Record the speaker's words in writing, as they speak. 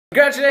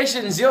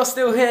Congratulations, you're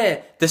still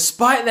here,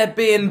 despite there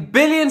being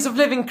billions of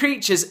living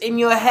creatures in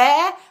your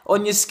hair,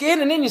 on your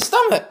skin, and in your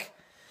stomach.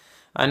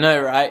 I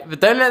know, right? But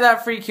don't let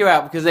that freak you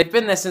out, because they've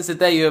been there since the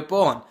day you were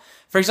born.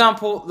 For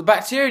example, the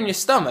bacteria in your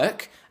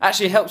stomach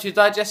actually helps you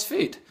digest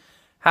food.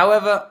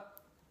 However,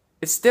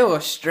 it's still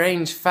a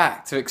strange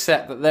fact to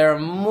accept that there are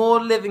more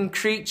living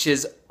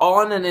creatures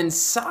on and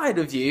inside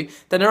of you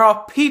than there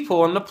are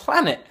people on the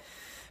planet.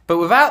 But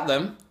without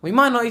them, we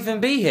might not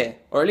even be here,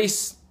 or at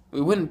least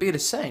we wouldn't be the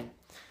same.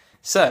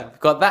 So, we've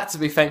got that to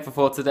be thankful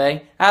for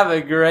today. Have a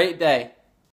great day.